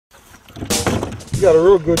He's got a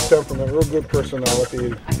real good temperament, real good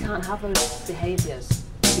personality. I can't have those behaviours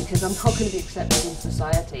because I'm not going to be accepted in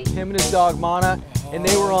society. Him and his dog Mana, and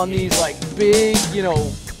they were on these like big, you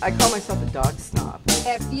know, I call myself a dog snob.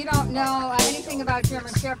 If you don't know anything about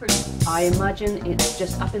German Shepherds, I imagine it's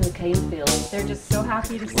just up in the cane field. they're just so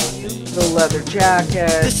happy to see you. The leather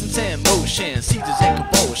jacket. Distance and motion, seizures and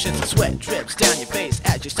convulsions, and sweat drips down your face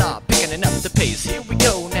as you start picking up the pace. Here we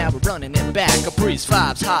go, now we're running it back. A breeze,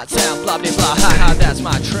 vibes, hot sound, blah blah blah, ha ha, that's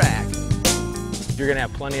my track. you're gonna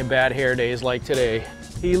have plenty of bad hair days like today.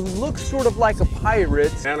 He looks sort of like a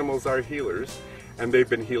pirate. Animals are healers, and they've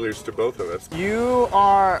been healers to both of us. You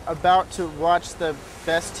are about to watch the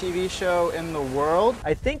best TV show in the world.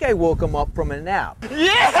 I think I woke him up from a nap.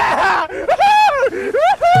 Yeah! Woohoo!